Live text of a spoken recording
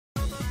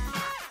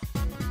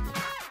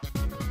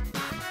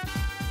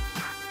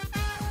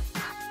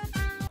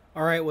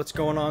Alright, what's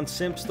going on,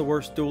 Simps? The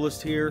worst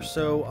duelist here.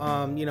 So,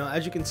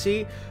 as you can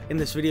see in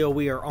this video,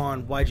 we are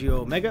on YGO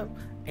Omega,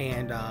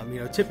 and,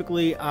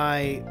 typically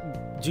I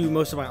do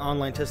most of my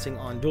online testing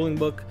on Dueling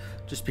Book,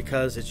 just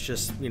because it's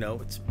just,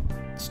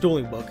 it's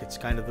Dueling Book. It's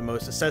kind of the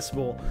most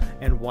accessible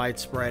and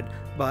widespread,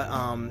 but,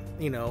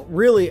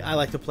 really I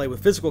like to play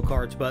with physical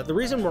cards. But the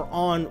reason we're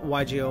on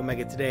YGO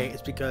Omega today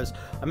is because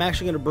I'm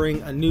actually going to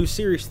bring a new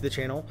series to the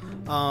channel.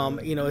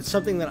 It's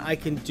something that I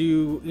can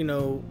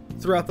do,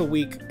 throughout the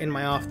week in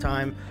my off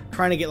time,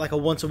 trying to get like a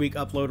once a week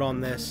upload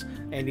on this.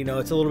 And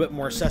it's a little bit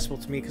more accessible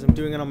to me because I'm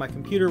doing it on my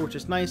computer, which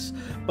is nice.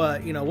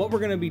 But what we're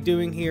going to be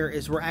doing here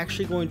is we're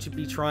actually going to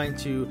be trying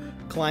to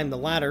climb the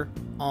ladder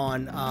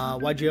on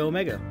YGO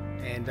Omega.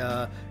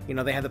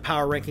 And they have the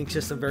power ranking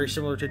system very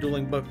similar to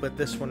Dueling Book, but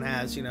this one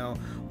has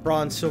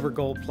bronze, silver,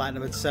 gold,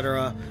 platinum,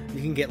 etc.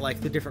 You can get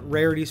like the different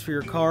rarities for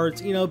your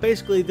cards.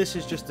 Basically this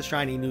is just the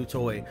shiny new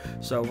toy.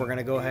 So we're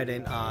gonna go ahead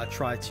and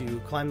try to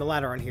climb the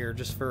ladder on here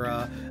just for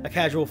a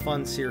casual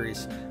fun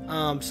series.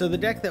 So the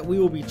deck that we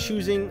will be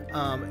choosing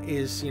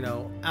is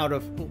out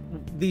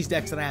of these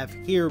decks that I have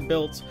here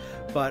built,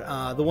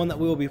 but the one that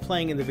we will be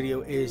playing in the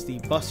video is the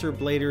Buster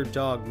Blader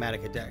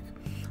Dogmatica deck.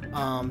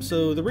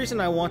 So the reason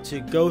I want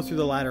to go through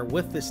the ladder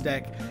with this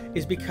deck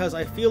is because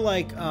I feel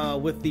like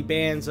with the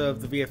bans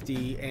of the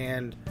VFD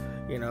and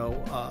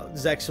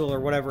Zexal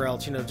or whatever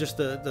else, just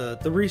the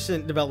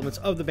recent developments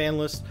of the ban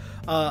list,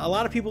 a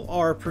lot of people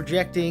are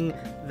projecting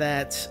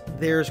that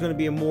there's going to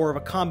be more of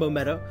a combo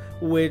meta,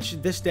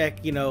 which this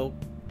deck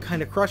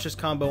kind of crushes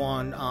combo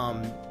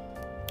on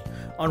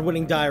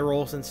winning die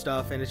rolls and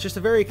stuff, and it's just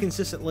a very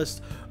consistent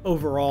list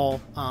overall.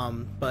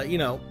 But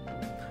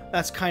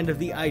that's kind of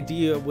the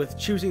idea with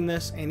choosing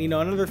this. And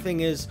another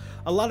thing is,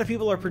 a lot of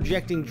people are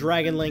projecting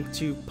Dragon Link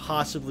to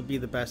possibly be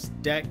the best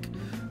deck.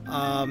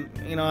 I'm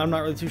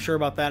not really too sure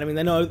about that. I mean,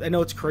 I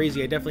know it's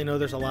crazy. I definitely know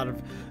there's a lot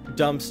of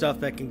dumb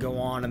stuff that can go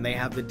on, and they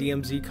have the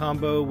DMZ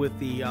combo with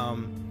the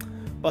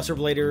Buster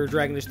Blader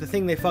Dragon. There's the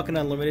thing they fucking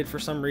unlimited for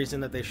some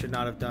reason that they should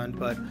not have done.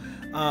 But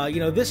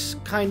this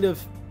kind of,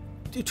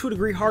 to a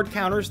degree, hard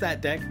counters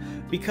that deck,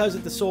 because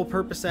of the sole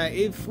purpose that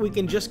if we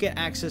can just get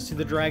access to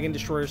the Dragon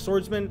Destroyer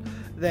Swordsman,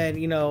 then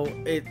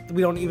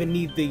we don't even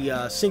need the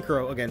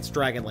synchro against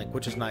Dragon Link,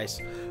 which is nice.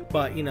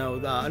 But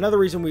another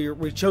reason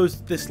we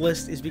chose this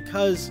list is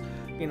because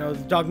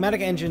the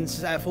Dogmatic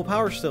engine's at full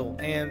power still,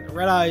 and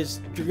Red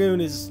Eyes Dragoon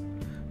is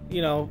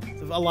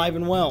alive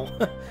and well.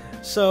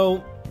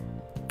 So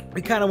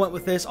we kind of went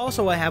with this.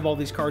 Also, I have all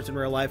these cards in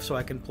real life, so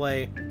I can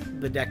play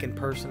the deck in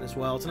person as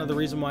well. It's another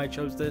reason why I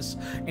chose this,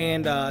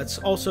 and it's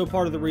also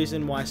part of the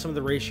reason why some of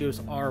the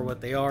ratios are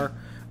what they are.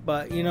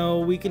 But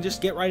we can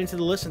just get right into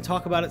the list and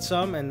talk about it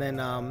some, and then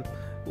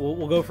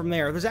we'll go from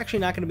there. There's actually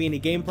not going to be any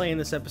gameplay in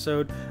this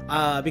episode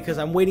because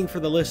I'm waiting for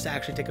the list to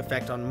actually take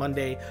effect on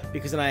Monday,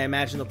 because then I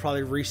imagine they'll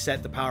probably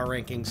reset the power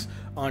rankings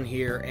on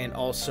here, and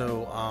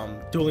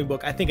also Dueling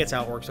Book. I think it's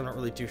how it works. I'm not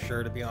really too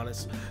sure, to be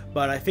honest,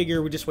 but I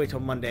figure we just wait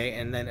till Monday,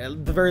 and then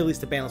at the very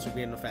least the ban list will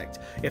be in effect,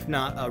 if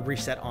not a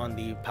reset on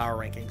the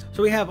power rankings.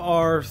 So we have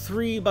our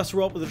 3 Buster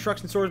Roll Up with the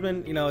Destruction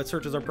Swordsman. It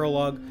searches our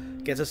prologue,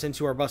 gets us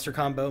into our Buster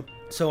combo.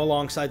 So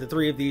alongside the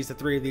 3 of these,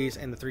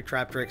 and the 3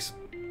 Trap Tricks,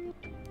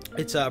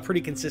 it's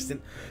pretty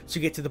consistent to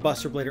get to the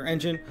Buster Blader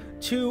engine.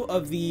 2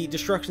 of the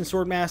Destruction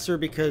Swordmaster,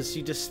 because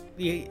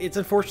it's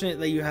unfortunate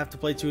that you have to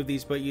play 2 of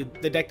these, but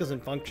the deck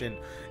doesn't function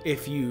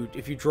if you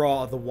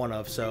draw the 1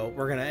 of. So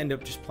we're gonna end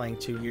up just playing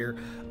 2 here.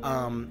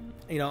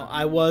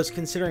 I was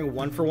considering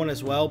 1 for 1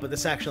 as well, but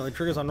this actually only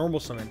triggers on normal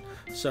summon,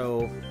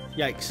 so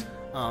yikes.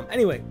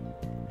 Anyway,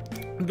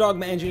 the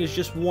Dogma engine is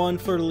just 1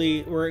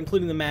 Fleur-de-Lis. We're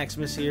including the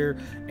Maximus here,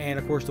 and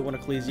of course the 1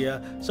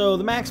 Ecclesia. So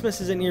the Maximus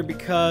is in here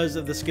because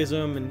of the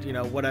Schism,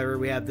 and whatever.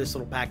 We have this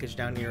little package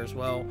down here as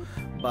well,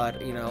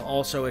 but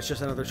also it's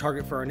just another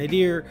target for our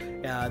Nadir.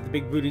 The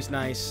big booty's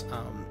nice,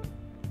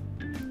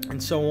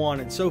 and so on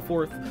and so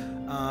forth.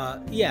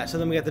 So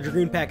then we got the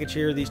Dragoon package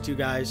here. These 2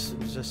 guys,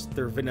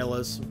 they're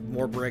vanillas,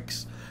 more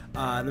bricks.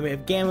 And then we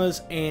have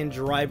Gammas and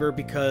Driver,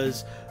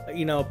 because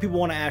people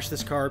want to ash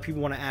this card,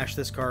 people want to ash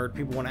this card,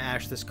 people want to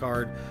ash this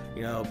card,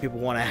 people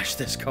want to ash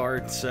this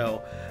card.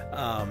 So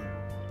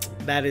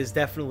that is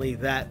definitely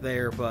that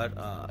there. But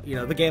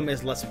the Gamma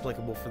is less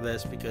applicable for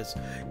this, because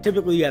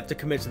typically you have to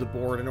commit to the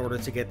board in order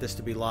to get this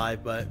to be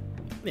live. But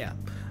yeah,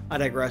 I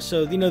digress.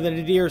 So the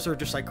Nadirs are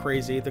just like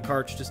crazy. The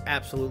card's just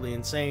absolutely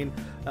insane.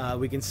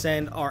 We can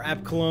send our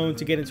App Cologne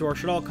to get into our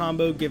Shadal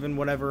combo, given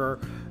whatever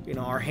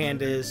our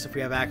hand is. If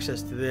we have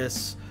access to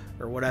this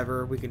or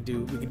whatever, we can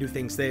do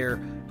things there.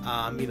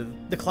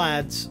 The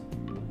Clads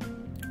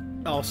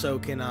also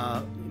can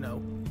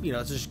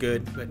it's just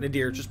good, but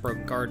Nadir just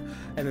broken card.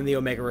 And then the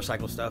Omega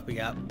Recycle stuff we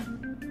got.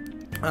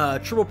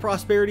 Triple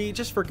Prosperity,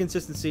 just for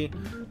consistency.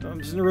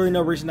 There's really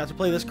no reason not to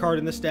play this card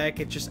in this deck.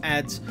 It just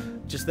adds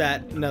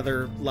that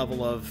another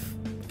level of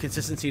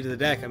consistency to the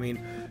deck. I mean,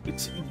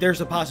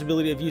 there's a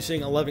possibility of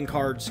using 11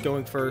 cards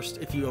going first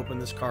if you open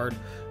this card.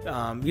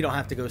 You don't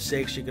have to go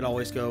 6. You could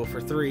always go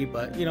for 3,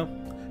 but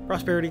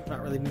Prosperity,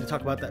 not really need to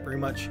talk about that very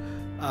much.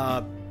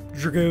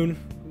 Dragoon,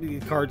 The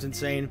card's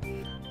insane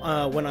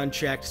when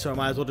unchecked, so I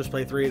might as well just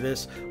play 3 of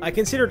this. I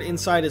considered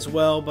Inside as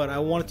well, but I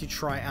wanted to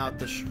try out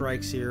the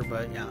strikes here,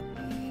 but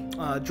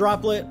yeah.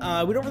 Droplet,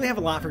 we don't really have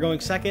a lot for going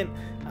second.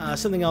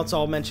 Something else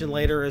I'll mention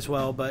later as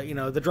well, but you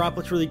know, the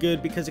Droplet's really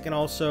good because it can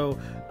also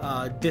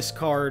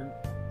discard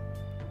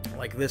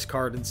like this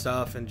card and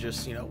stuff, and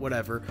just, you know,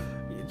 whatever.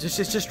 It's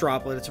just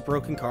Droplet. It's a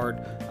broken card.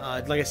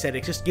 Like I said,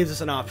 it just gives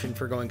us an option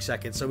for going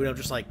second, so we don't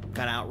just like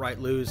kind of outright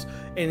lose.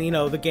 And you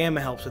know, the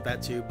Gamma helps with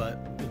that too, but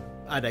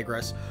I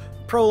digress.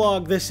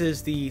 Prologue, this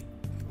is the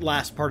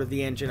last part of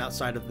the engine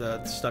outside of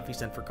the stuff you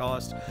send for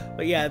cost.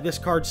 But yeah, this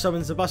card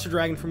summons the Buster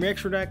Dragon from your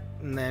extra deck,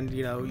 and then,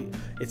 you know,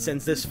 it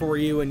sends this for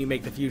you and you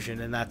make the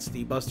fusion, and that's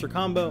the Buster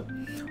combo.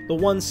 The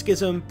one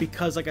Schism,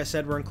 because like I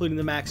said, we're including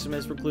the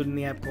Maximus, we're including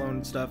the Amp Clone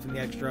and stuff, and the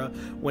extra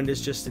Wind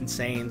is just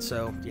insane,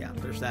 so yeah,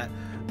 there's that.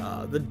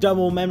 The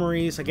double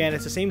Memories, again,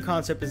 it's the same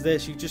concept as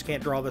this, you just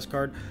can't draw this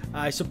card.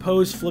 I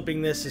suppose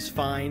flipping this is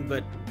fine,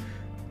 but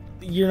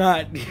you're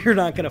not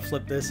gonna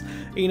flip this.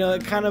 You know,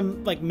 it kind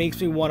of like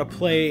makes me want to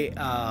play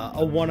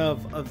a one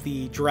of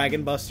the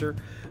Dragon Buster,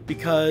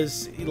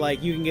 because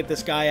like you can get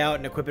this guy out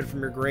and equip it from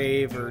your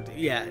grave, or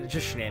yeah,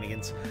 just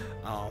shenanigans.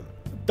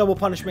 Double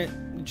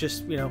Punishment,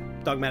 just, you know,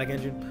 Dogmatic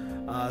Engine.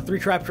 3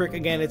 Trap Trick,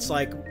 again, it's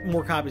like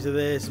more copies of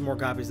this and more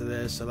copies of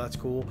this, so that's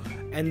cool.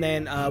 And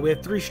then we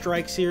have 3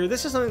 strikes here.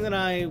 This is something that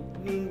I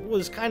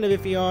was kind of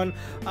iffy on.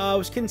 I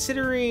was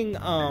considering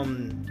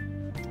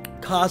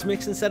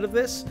Cosmics instead of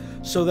this,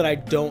 so that I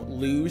don't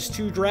lose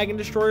to Dragon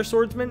Destroyer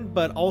Swordsman,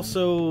 but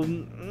also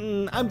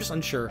I'm just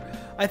unsure.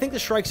 I think the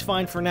strike's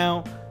fine for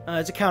now.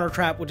 It's a counter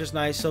trap, which is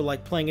nice, so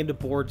like playing into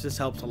boards, this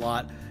helps a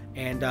lot.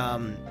 And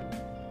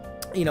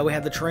you know, we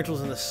have the Tarantulas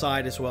on the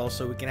side as well,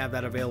 so we can have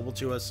that available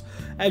to us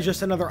as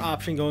just another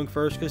option going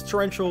first, because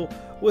Torrential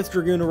with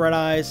Dragoon of Red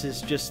Eyes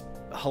is just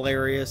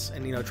hilarious,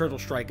 and you know, Turtle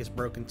Strike is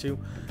broken too.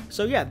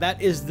 So yeah, that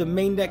is the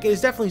main deck. It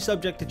is definitely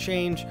subject to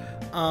change.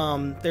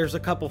 There's a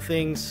couple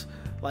things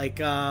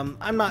like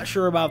I'm not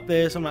sure about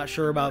this, I'm not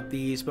sure about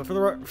these, but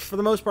for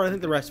the most part, I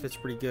think the rest of it's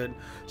pretty good.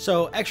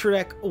 So extra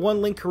deck,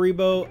 1 Link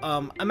Karibo.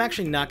 I'm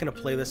actually not going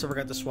to play this. I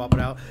forgot to swap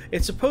it out.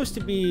 It's supposed to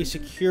be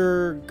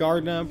Secure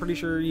Gardna. I'm pretty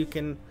sure you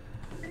can.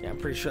 Yeah, I'm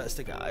pretty sure that's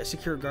the guy.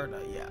 Secure Gardna,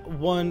 yeah.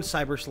 1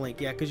 Cyberse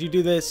Link, yeah, because you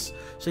do this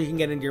so you can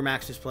get into your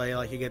Maximus play.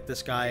 Like, you get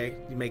this guy,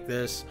 you make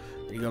this,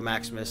 then you go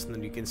Maximus, and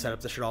then you can set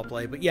up the shit all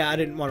play. But yeah, I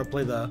didn't want to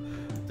play the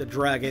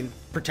Dragon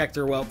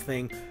Protector Whelp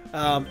thing.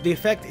 The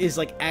effect is,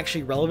 like,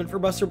 actually relevant for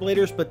Buster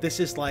Bladers, but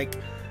this is, like,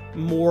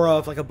 more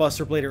of, like, a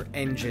Buster Blader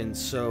engine,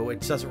 so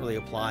it doesn't really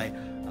apply.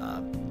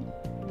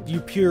 You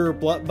pure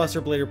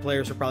Buster Blader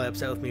players are probably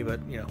upset with me,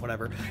 but, you know,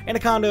 whatever.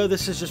 Anaconda,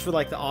 this is just for,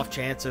 like, the off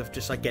chance of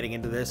just, like, getting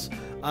into this.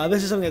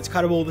 This is something that's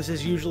cuttable. This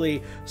is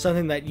usually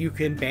something that you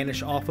can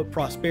banish off of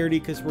Prosperity,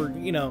 because we're,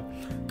 you know,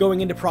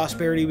 going into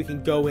Prosperity, we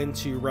can go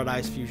into Red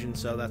Eyes Fusion,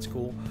 so that's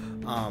cool.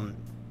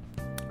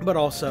 But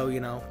also,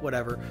 you know,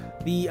 whatever.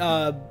 The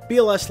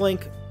BLS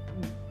Link,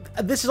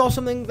 this is also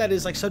something that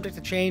is, like, subject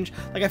to change.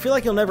 Like, I feel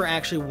like you'll never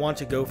actually want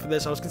to go for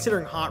this. I was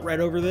considering Hot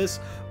Red over this,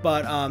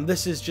 but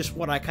this is just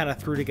what I kind of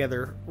threw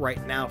together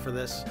right now for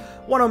this.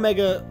 1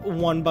 Omega,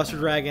 1 Buster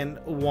Dragon,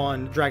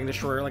 1 Dragon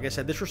Destroyer. Like I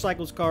said, this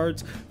recycles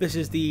cards. This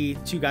is the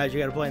 2 guys you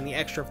gotta play in the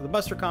extra for the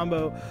Buster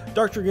combo.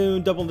 Dark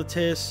Dragoon, double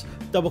Natis,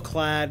 double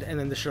Clad, and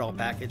then the shit all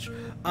package.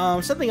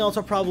 Something else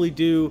I'll probably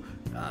do,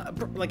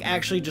 like,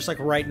 actually just, like,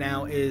 right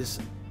now, is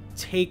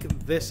take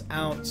this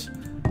out,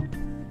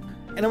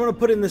 and I'm going to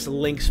put in this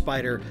Link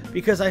Spider,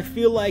 because I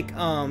feel like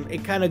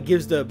it kind of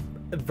gives the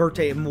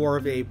Verte more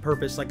of a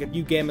purpose. Like, if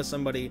you Gamma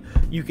somebody,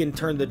 you can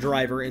turn the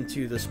driver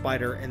into the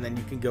Spider, and then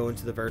you can go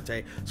into the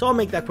Verte. So I'll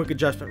make that quick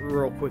adjustment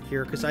real quick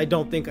here, because I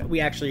don't think we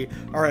actually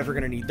are ever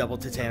going to need double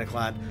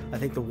Titaniclad. I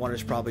think the 1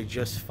 is probably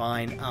just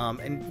fine.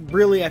 And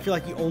really, I feel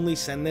like you only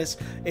send this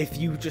if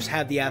you just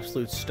have the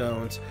absolute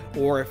stones,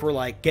 or if we're,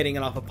 like, getting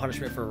it off a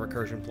punishment for a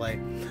recursion play.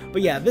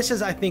 But yeah, this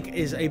is, I think,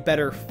 is a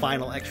better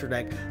final extra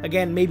deck.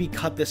 Again, maybe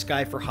cut this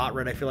guy for Hot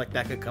Red. I feel like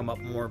that could come up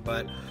more,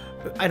 but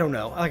I don't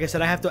know. Like I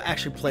said, I have to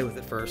actually play with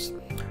it first.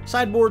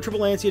 Sideboard,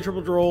 triple Lancia,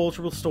 triple Droll,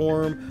 triple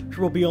Storm,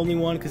 triple B only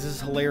 1, because this is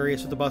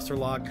hilarious with the Buster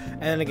Lock,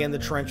 and then again the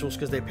Tarantulas,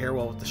 because they pair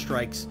well with the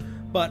strikes.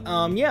 But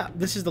yeah,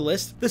 this is the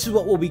list. This is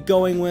what we'll be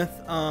going with.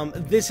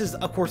 This is,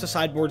 of course, the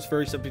sideboard's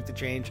very subject to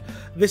change.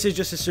 This is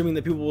just assuming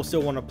that people will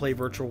still want to play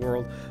Virtual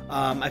World.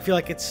 I feel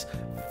like it's,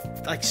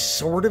 like,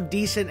 sort of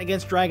decent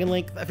against Dragon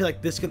Link. I feel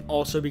like this can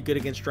also be good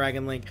against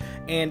Dragon Link.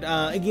 And,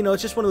 you know,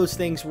 it's just one of those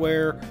things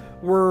where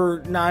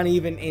we're not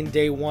even in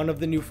day 1 of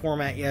the new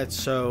format yet,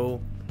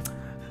 so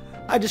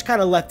I just kind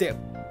of left it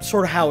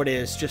sort of how it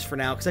is just for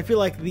now, because I feel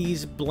like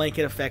these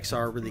blanket effects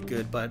are really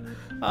good. But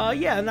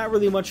yeah, not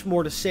really much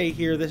more to say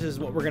here. This is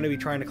what we're going to be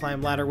trying to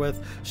climb ladder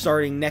with.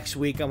 Starting next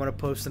week, I'm going to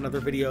post another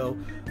video,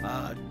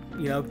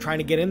 you know, trying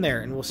to get in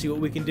there, and we'll see what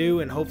we can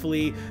do. And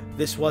hopefully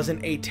this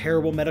wasn't a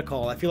terrible meta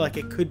call. I feel like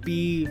it could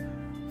be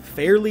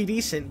fairly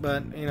decent,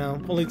 but, you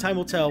know, only time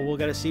will tell. We'll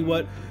got to see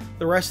what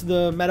the rest of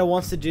the meta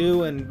wants to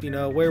do, and, you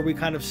know, where we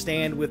kind of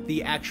stand with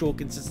the actual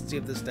consistency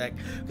of this deck,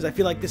 because I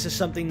feel like this is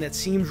something that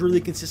seems really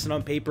consistent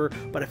on paper,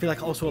 but I feel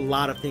like also a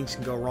lot of things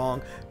can go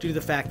wrong due to the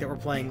fact that we're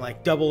playing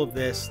like double of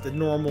this, the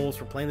normals,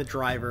 we're playing the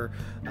driver,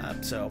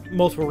 so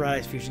multiple Red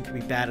Eyes Fusion can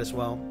be bad as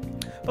well.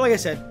 But like I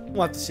said,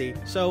 we'll have to see.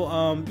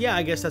 So yeah,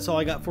 I guess that's all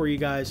I got for you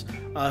guys.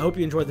 I hope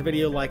you enjoyed the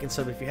video. Like and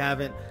sub if you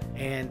haven't,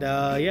 and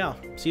yeah,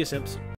 see you, Simps.